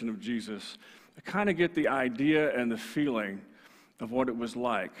resurrection of Jesus, to kind of get the idea and the feeling of what it was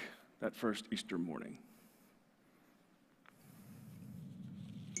like that first Easter morning.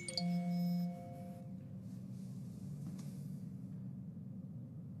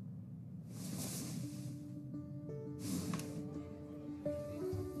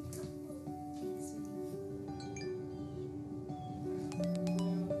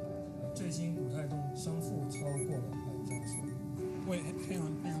 Wait, hang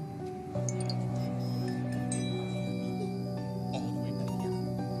on.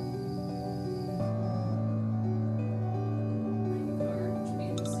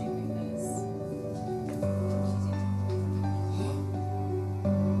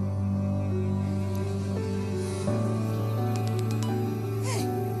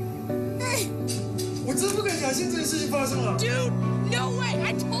 Dude, no way!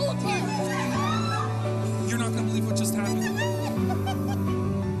 I told you! You're not gonna believe what just happened.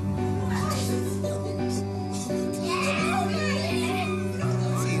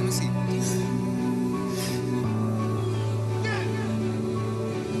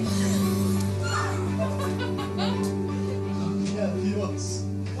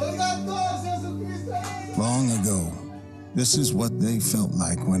 Long ago, this is what they felt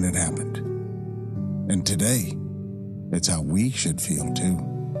like when it happened. And today, it's how we should feel too.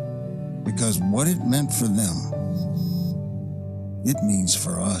 Because what it meant for them it means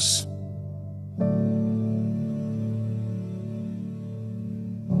for us.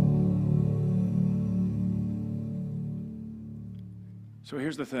 So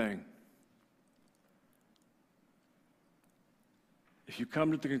here's the thing. If you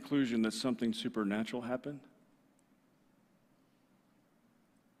come to the conclusion that something supernatural happened,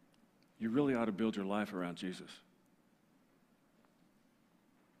 you really ought to build your life around Jesus.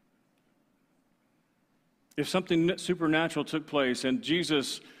 If something supernatural took place and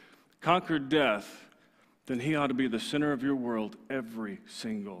Jesus conquered death, then he ought to be the center of your world every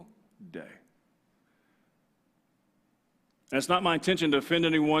single day. And it's not my intention to offend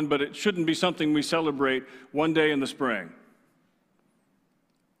anyone, but it shouldn't be something we celebrate one day in the spring.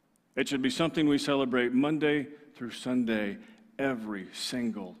 It should be something we celebrate Monday through Sunday every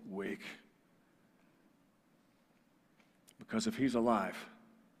single week. Because if he's alive,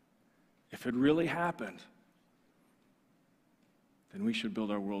 if it really happened, then we should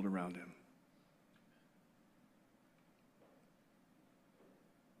build our world around him.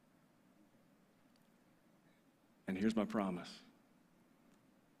 And here's my promise.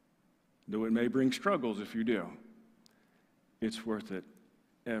 Though it may bring struggles if you do, it's worth it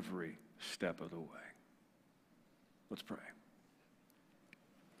every step of the way. Let's pray.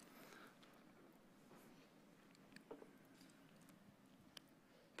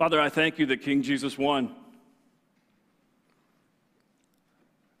 Father, I thank you that King Jesus won.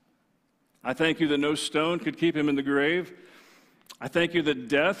 I thank you that no stone could keep him in the grave. I thank you that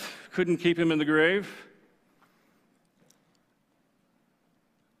death couldn't keep him in the grave.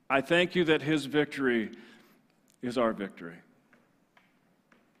 I thank you that his victory is our victory.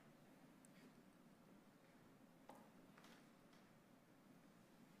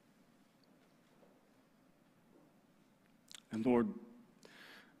 And Lord,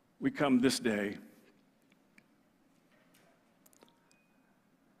 we come this day.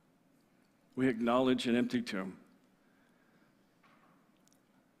 We acknowledge an empty tomb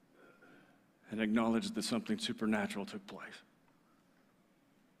and acknowledge that something supernatural took place.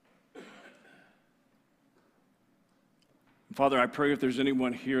 Father, I pray if there's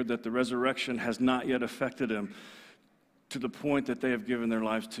anyone here that the resurrection has not yet affected him to the point that they have given their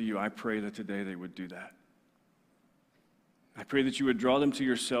lives to you, I pray that today they would do that. I pray that you would draw them to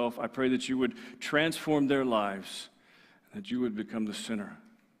yourself. I pray that you would transform their lives, and that you would become the center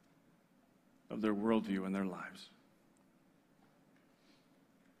of their worldview and their lives.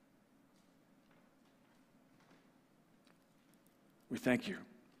 We thank you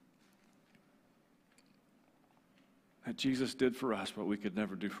that Jesus did for us what we could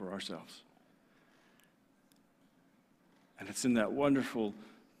never do for ourselves. And it's in that wonderful,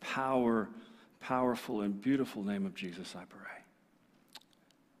 powerful, and beautiful name of Jesus I pray.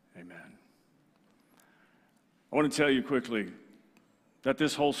 Amen. I want to tell you quickly that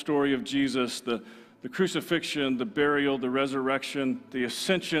this whole story of Jesus, the crucifixion, the burial, the resurrection, the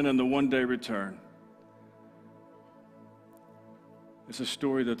ascension, and the one-day return, it's a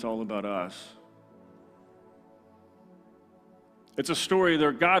story that's all about us. It's a story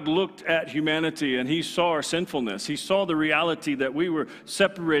that God looked at humanity and he saw our sinfulness. He saw the reality that we were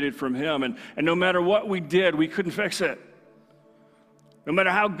separated from him, and no matter what we did, we couldn't fix it. No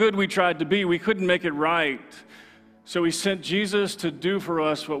matter how good we tried to be, we couldn't make it right. So he sent Jesus to do for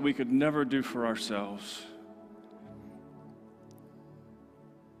us what we could never do for ourselves.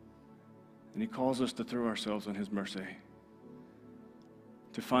 And he calls us to throw ourselves in his mercy,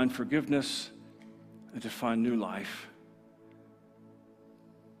 to find forgiveness and to find new life,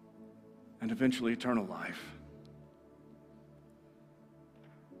 and eventually eternal life.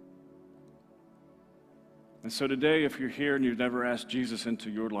 And so today, if you're here and you've never asked Jesus into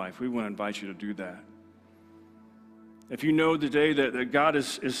your life, we want to invite you to do that. If you know today that God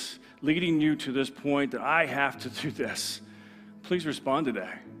is leading you to this point, that I have to do this, please respond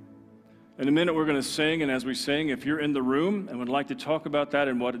today. In a minute, we're going to sing, and as we sing, if you're in the room and would like to talk about that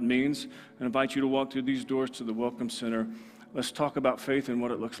and what it means, I invite you to walk through these doors to the Welcome Center. Let's talk about faith and what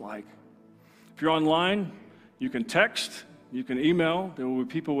it looks like. If you're online, you can text, you can email. There will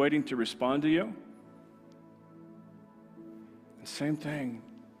be people waiting to respond to you. And same thing.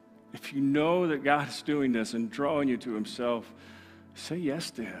 If you know that God is doing this and drawing you to himself, say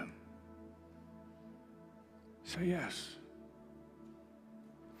yes to him. Say yes.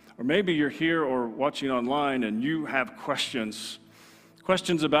 Or maybe you're here or watching online and you have questions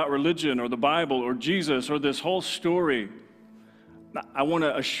about religion or the Bible or Jesus or this whole story. I want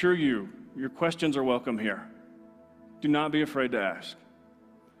to assure you, your questions are welcome here. Do not be afraid to ask.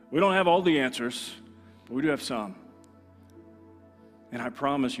 We don't have all the answers, but we do have some. And I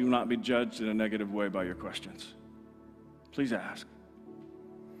promise you will not be judged in a negative way by your questions. Please ask.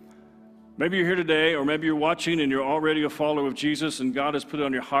 Maybe you're here today, or maybe you're watching and you're already a follower of Jesus, and God has put it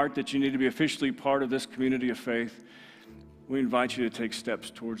on your heart that you need to be officially part of this community of faith. We invite you to take steps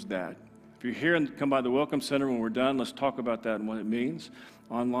towards that. If you're here and come by the Welcome Center when we're done, let's talk about that and what it means.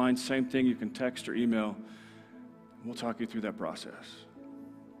 Online, same thing. You can text or email. We'll talk you through that process.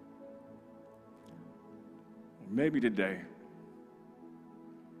 Maybe today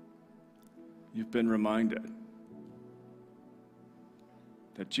you've been reminded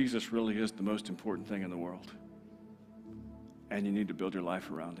that Jesus really is the most important thing in the world, and you need to build your life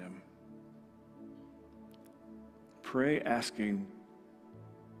around him. Pray asking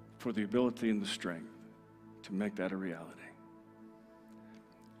for the ability and the strength to make that a reality.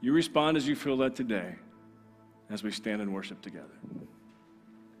 You respond as you feel led today as we stand and worship together.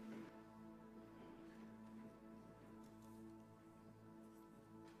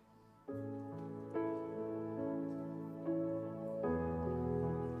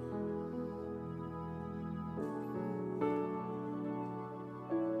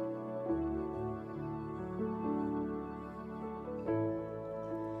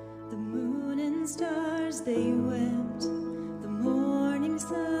 Stars they wept, the morning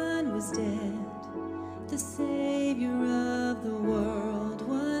sun was dead, the Savior of the world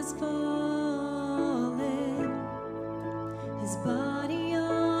was fallen, his body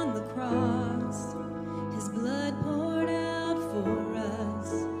on the cross, his blood poured out for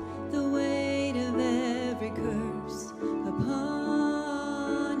us, the weight of every curse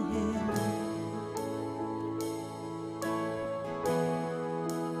upon him.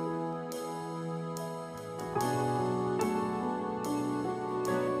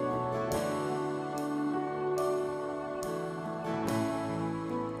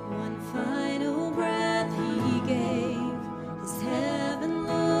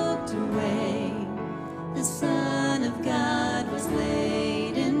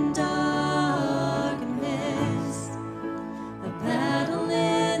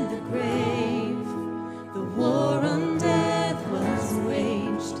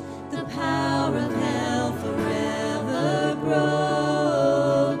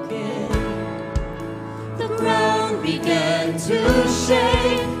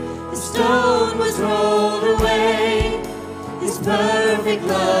 Perfect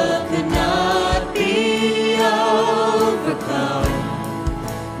love could not be overcome.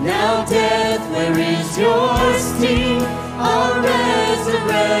 Now death, where is your sting? Our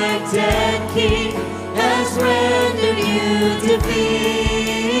resurrected King has rendered you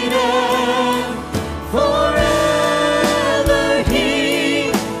defeated. Forever he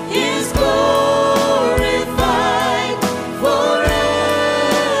is glorified.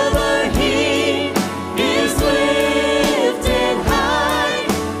 Forever he is lifted high.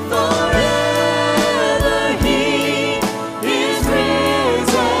 Forever he is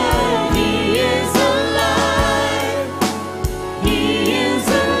risen. He is alive. He is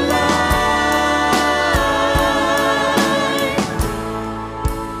alive.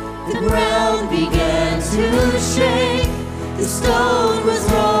 The ground began to shake. The stone was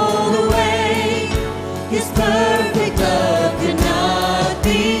rolled away. His perfect love could not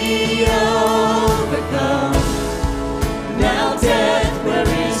be overcome. Now death, where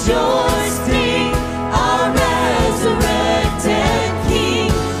is your sting? Our resurrected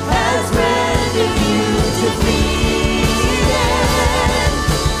King has rendered you defeated.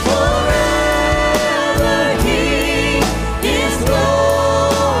 Forever he is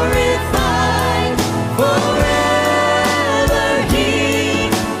glorified. Forever he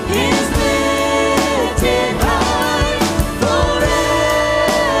is lifted high.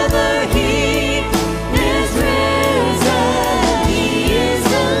 Forever he is risen. He is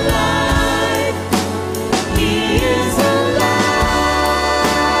alive. He is alive.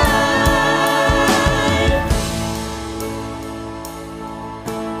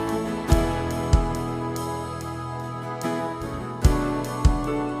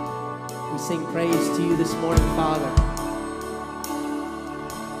 We sing praise to you this morning, Father.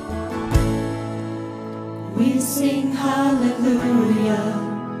 We sing hallelujah.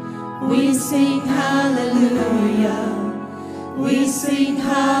 We sing hallelujah. We sing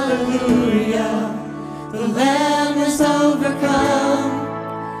hallelujah. The Lamb is overcome.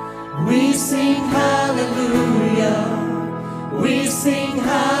 We sing hallelujah. We sing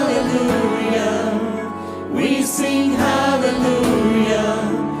hallelujah. We sing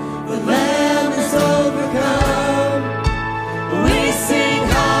hallelujah. The Lamb is overcome. We sing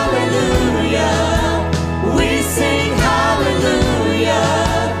hallelujah. We sing hallelujah.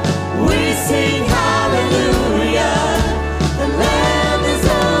 We sing hallelujah. The Lamb is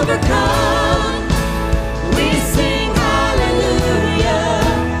overcome. We sing hallelujah.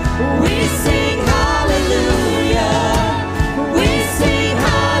 We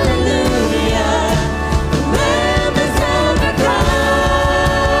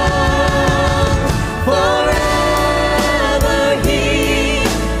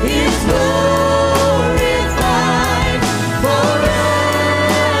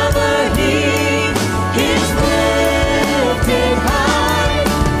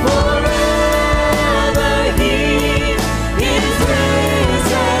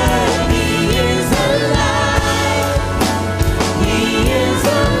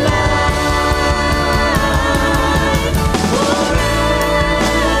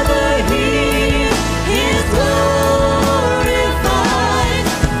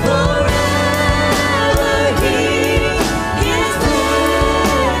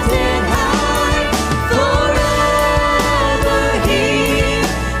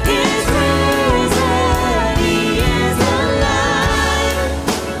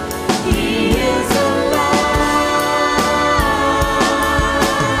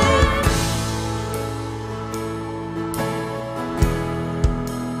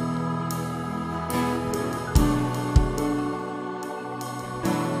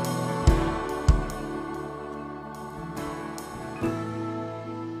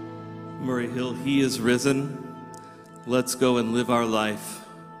Murray Hill, He is risen. Let's go and live our life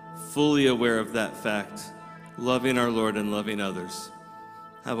fully aware of that fact, loving our Lord and loving others.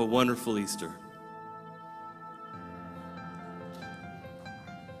 Have a wonderful Easter.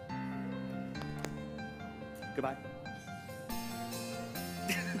 Goodbye.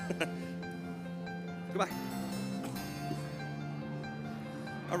 Goodbye.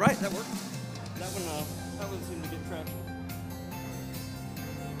 All right, that worked. That one seemed to get traction.